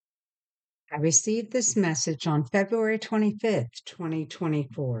I received this message on February 25th,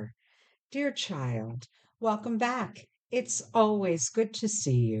 2024. Dear child, welcome back. It's always good to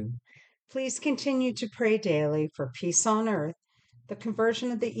see you. Please continue to pray daily for peace on earth, the conversion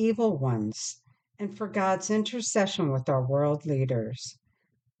of the evil ones, and for God's intercession with our world leaders.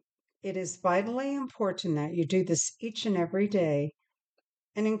 It is vitally important that you do this each and every day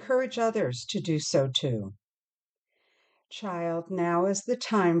and encourage others to do so too. Child, now is the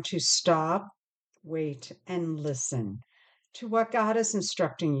time to stop, wait, and listen to what God is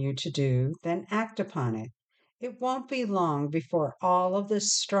instructing you to do, then act upon it. It won't be long before all of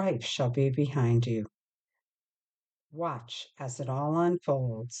this strife shall be behind you. Watch as it all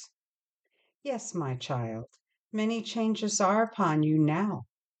unfolds. Yes, my child, many changes are upon you now,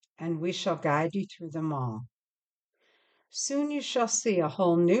 and we shall guide you through them all. Soon you shall see a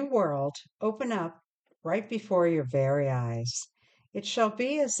whole new world open up right before your very eyes. It shall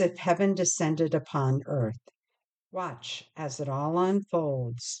be as if heaven descended upon earth. Watch as it all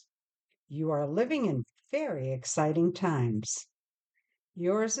unfolds. You are living in very exciting times.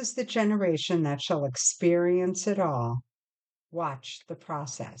 Yours is the generation that shall experience it all. Watch the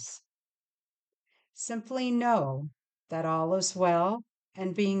process. Simply know that all is well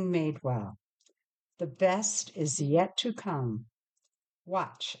and being made well. The best is yet to come.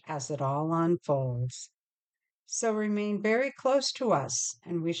 Watch as it all unfolds. So remain very close to us,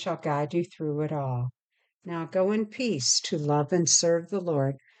 and we shall guide you through it all. Now go in peace to love and serve the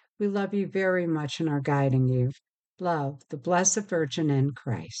Lord. We love you very much and are guiding you. Love, the Blessed Virgin in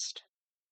Christ.